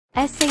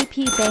SAP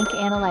Bank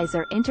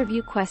Analyzer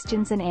Interview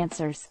Questions and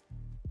Answers.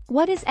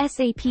 What is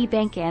SAP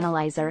Bank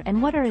Analyzer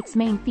and what are its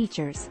main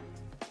features?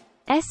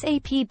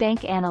 SAP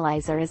Bank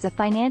Analyzer is a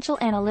financial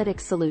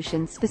analytics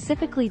solution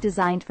specifically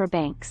designed for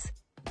banks.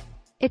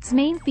 Its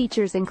main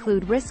features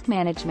include risk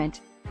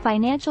management,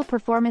 financial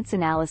performance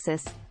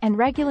analysis, and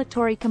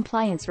regulatory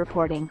compliance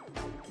reporting.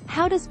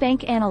 How does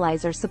Bank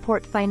Analyzer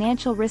support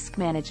financial risk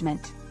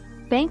management?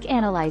 Bank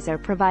Analyzer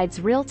provides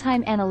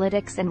real-time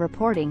analytics and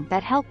reporting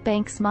that help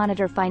banks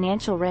monitor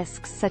financial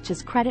risks such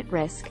as credit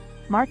risk,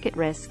 market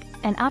risk,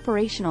 and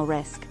operational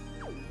risk.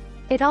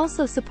 It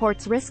also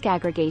supports risk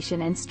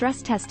aggregation and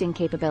stress testing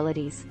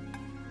capabilities.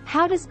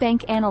 How does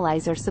Bank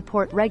Analyzer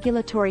support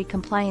regulatory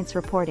compliance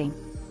reporting?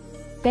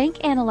 Bank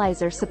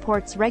Analyzer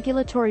supports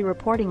regulatory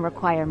reporting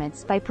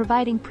requirements by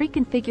providing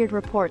preconfigured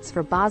reports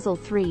for Basel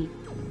III,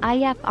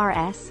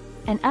 IFRS,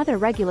 and other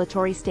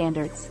regulatory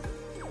standards.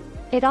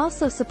 It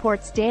also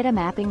supports data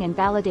mapping and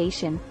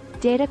validation,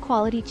 data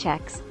quality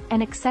checks,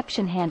 and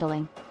exception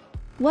handling.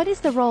 What is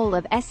the role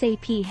of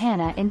SAP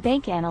HANA in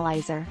Bank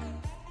Analyzer?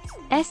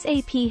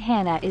 SAP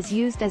HANA is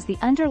used as the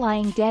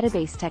underlying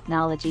database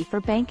technology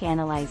for Bank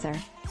Analyzer.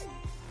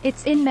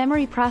 Its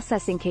in-memory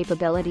processing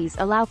capabilities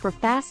allow for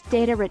fast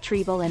data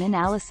retrieval and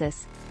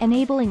analysis,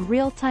 enabling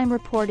real-time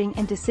reporting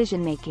and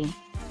decision-making.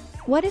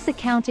 What is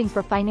accounting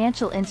for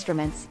financial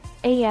instruments,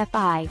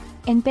 AFI,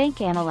 in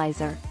Bank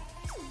Analyzer?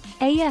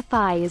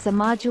 AFI is a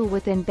module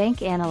within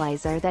Bank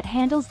Analyzer that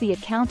handles the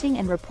accounting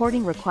and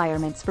reporting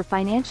requirements for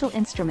financial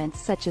instruments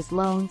such as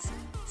loans,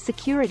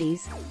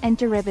 securities, and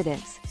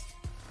derivatives.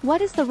 What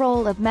is the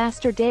role of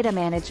Master Data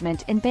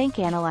Management in Bank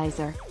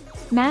Analyzer?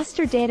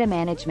 Master Data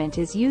Management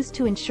is used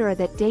to ensure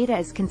that data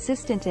is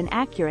consistent and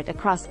accurate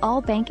across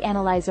all Bank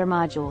Analyzer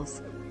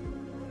modules.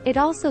 It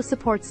also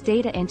supports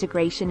data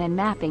integration and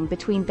mapping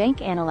between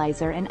Bank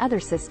Analyzer and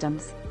other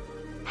systems.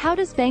 How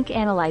does Bank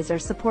Analyzer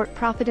support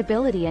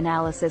profitability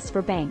analysis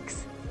for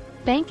banks?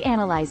 Bank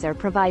Analyzer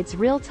provides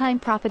real-time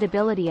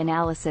profitability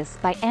analysis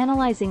by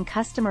analyzing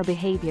customer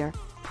behavior,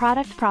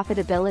 product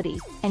profitability,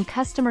 and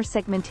customer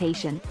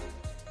segmentation.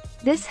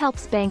 This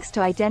helps banks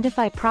to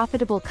identify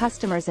profitable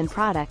customers and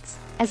products,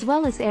 as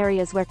well as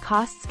areas where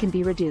costs can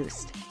be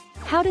reduced.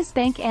 How does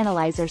Bank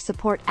Analyzer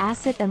support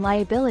asset and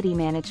liability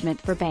management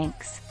for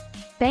banks?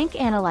 Bank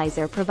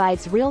Analyzer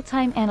provides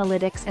real-time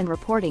analytics and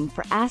reporting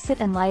for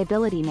asset and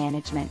liability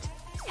management,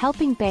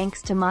 helping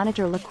banks to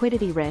monitor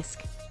liquidity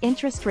risk,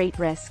 interest rate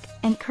risk,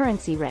 and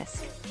currency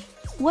risk.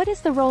 What is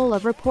the role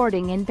of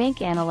reporting in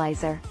Bank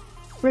Analyzer?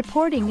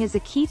 Reporting is a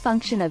key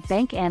function of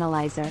Bank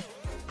Analyzer,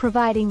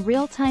 providing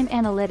real-time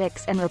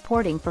analytics and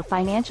reporting for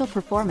financial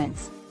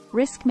performance,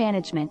 risk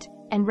management,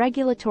 and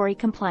regulatory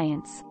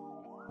compliance.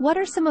 What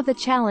are some of the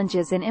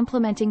challenges in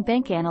implementing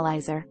Bank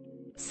Analyzer?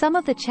 Some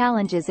of the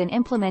challenges in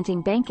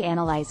implementing Bank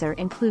Analyzer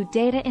include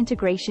data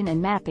integration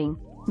and mapping,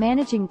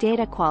 managing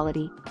data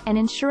quality, and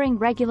ensuring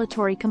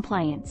regulatory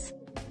compliance.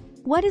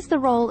 What is the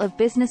role of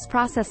business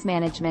process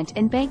management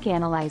in Bank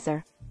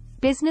Analyzer?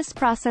 Business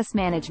process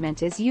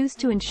management is used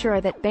to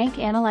ensure that Bank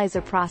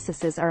Analyzer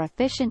processes are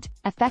efficient,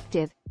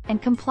 effective,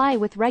 and comply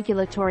with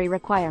regulatory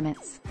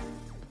requirements.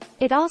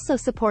 It also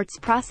supports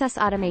process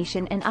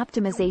automation and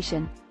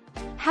optimization.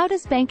 How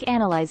does Bank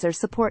Analyzer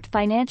support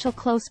financial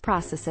close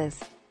processes?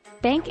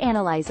 Bank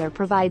Analyzer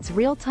provides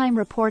real-time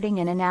reporting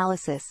and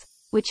analysis,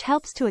 which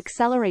helps to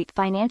accelerate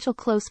financial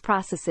close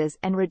processes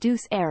and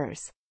reduce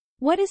errors.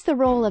 What is the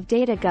role of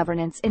data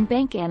governance in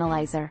Bank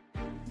Analyzer?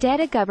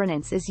 Data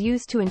governance is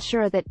used to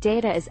ensure that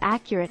data is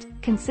accurate,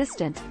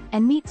 consistent,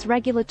 and meets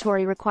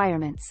regulatory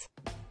requirements.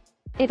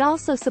 It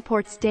also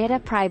supports data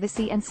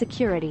privacy and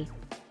security.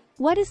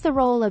 What is the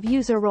role of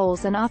user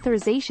roles and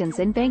authorizations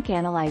in Bank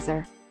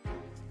Analyzer?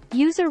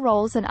 User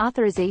roles and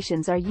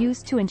authorizations are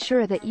used to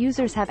ensure that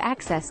users have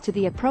access to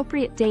the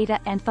appropriate data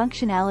and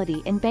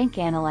functionality in Bank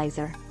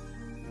Analyzer.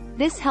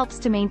 This helps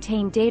to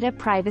maintain data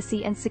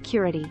privacy and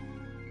security.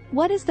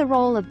 What is the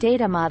role of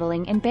data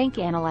modeling in Bank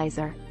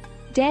Analyzer?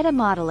 Data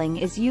modeling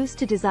is used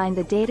to design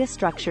the data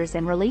structures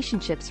and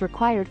relationships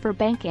required for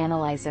Bank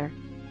Analyzer.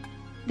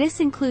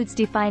 This includes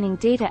defining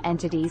data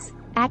entities,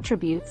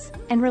 attributes,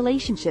 and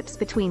relationships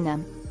between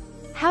them.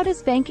 How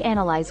does Bank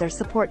Analyzer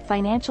support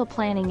financial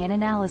planning and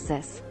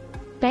analysis?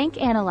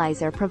 Bank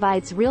Analyzer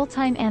provides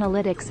real-time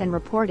analytics and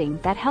reporting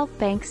that help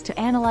banks to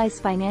analyze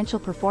financial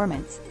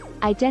performance,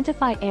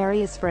 identify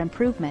areas for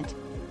improvement,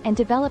 and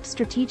develop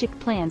strategic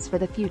plans for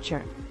the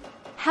future.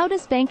 How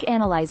does Bank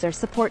Analyzer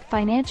support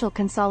financial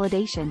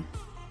consolidation?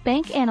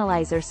 Bank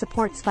Analyzer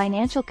supports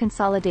financial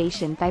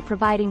consolidation by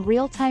providing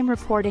real-time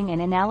reporting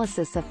and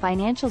analysis of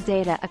financial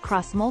data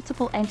across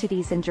multiple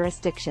entities and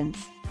jurisdictions.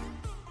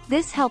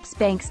 This helps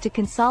banks to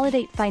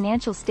consolidate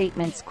financial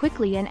statements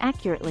quickly and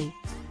accurately.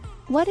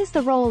 What is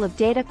the role of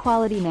data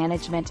quality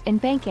management in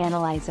Bank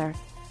Analyzer?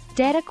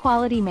 Data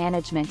quality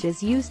management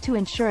is used to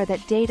ensure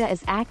that data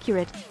is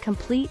accurate,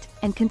 complete,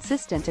 and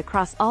consistent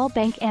across all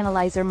Bank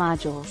Analyzer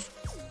modules.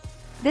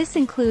 This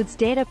includes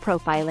data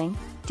profiling,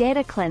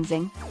 data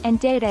cleansing, and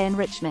data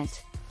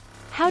enrichment.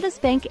 How does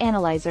Bank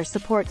Analyzer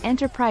support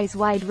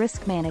enterprise-wide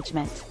risk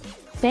management?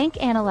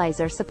 Bank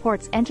Analyzer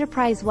supports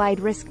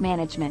enterprise-wide risk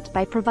management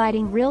by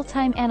providing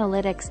real-time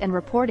analytics and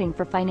reporting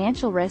for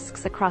financial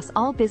risks across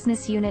all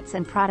business units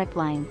and product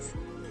lines.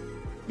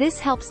 This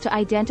helps to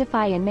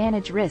identify and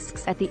manage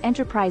risks at the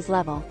enterprise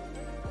level.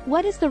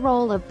 What is the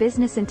role of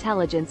business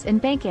intelligence in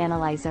Bank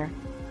Analyzer?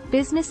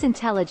 Business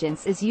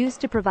intelligence is used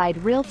to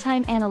provide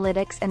real-time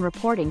analytics and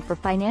reporting for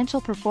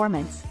financial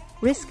performance,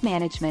 risk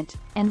management,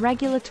 and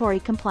regulatory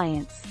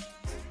compliance.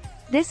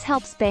 This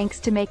helps banks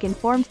to make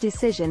informed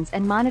decisions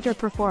and monitor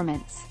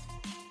performance.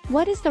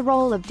 What is the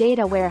role of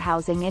data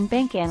warehousing in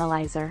Bank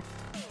Analyzer?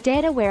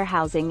 Data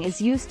warehousing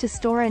is used to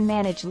store and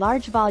manage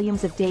large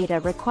volumes of data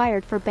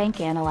required for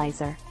Bank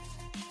Analyzer.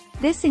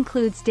 This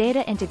includes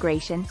data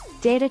integration,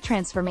 data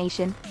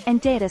transformation, and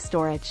data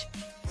storage.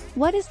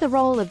 What is the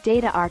role of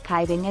data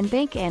archiving in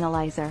Bank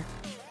Analyzer?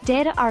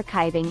 Data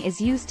archiving is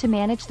used to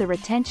manage the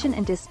retention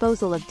and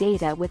disposal of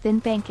data within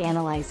Bank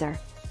Analyzer.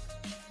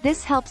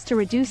 This helps to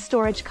reduce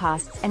storage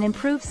costs and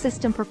improve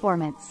system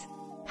performance.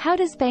 How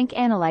does Bank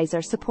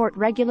Analyzer support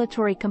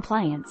regulatory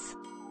compliance?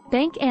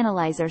 Bank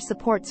Analyzer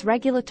supports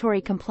regulatory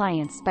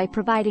compliance by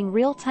providing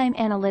real-time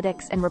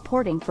analytics and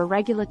reporting for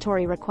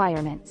regulatory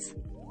requirements.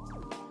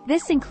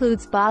 This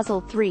includes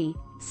Basel III,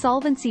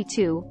 Solvency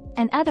II,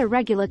 and other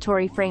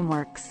regulatory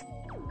frameworks.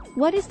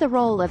 What is the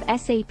role of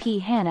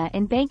SAP HANA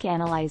in Bank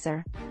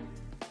Analyzer?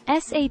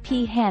 SAP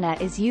HANA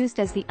is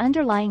used as the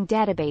underlying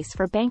database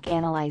for Bank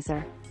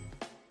Analyzer.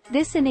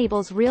 This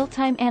enables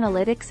real-time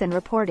analytics and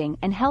reporting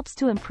and helps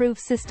to improve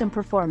system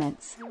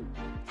performance.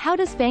 How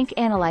does Bank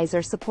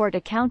Analyzer support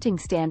accounting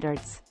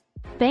standards?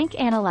 Bank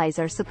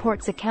Analyzer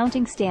supports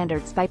accounting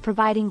standards by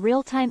providing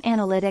real-time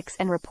analytics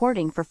and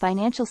reporting for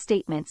financial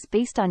statements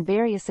based on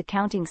various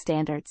accounting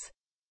standards.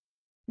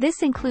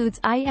 This includes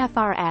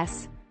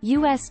IFRS,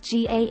 US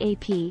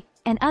GAAP,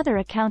 and other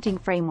accounting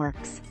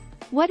frameworks.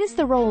 What is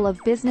the role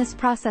of business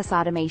process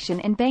automation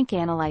in Bank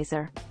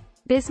Analyzer?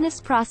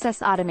 Business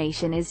process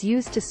automation is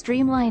used to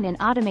streamline and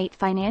automate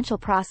financial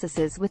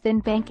processes within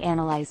Bank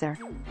Analyzer.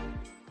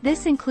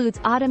 This includes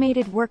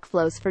automated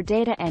workflows for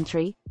data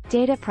entry,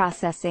 data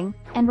processing,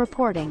 and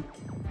reporting.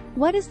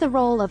 What is the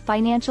role of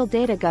financial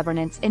data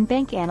governance in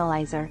Bank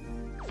Analyzer?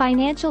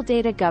 Financial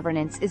data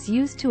governance is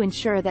used to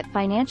ensure that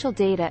financial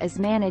data is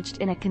managed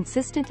in a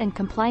consistent and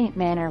compliant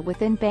manner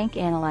within Bank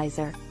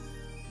Analyzer.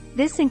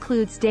 This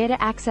includes data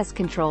access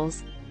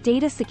controls,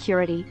 data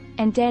security,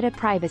 and data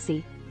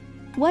privacy.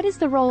 What is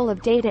the role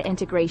of data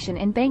integration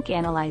in Bank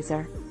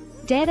Analyzer?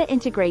 Data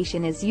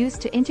integration is used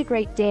to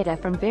integrate data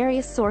from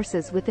various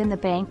sources within the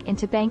bank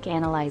into Bank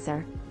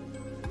Analyzer.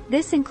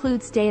 This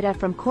includes data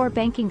from core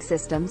banking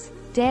systems,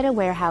 data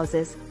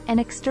warehouses,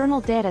 and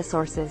external data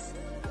sources.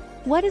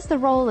 What is the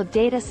role of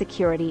data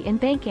security in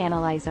Bank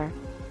Analyzer?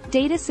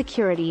 Data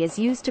security is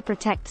used to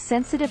protect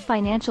sensitive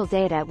financial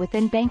data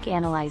within Bank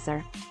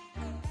Analyzer.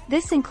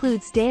 This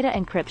includes data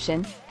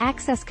encryption,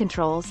 access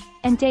controls,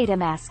 and data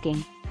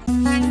masking.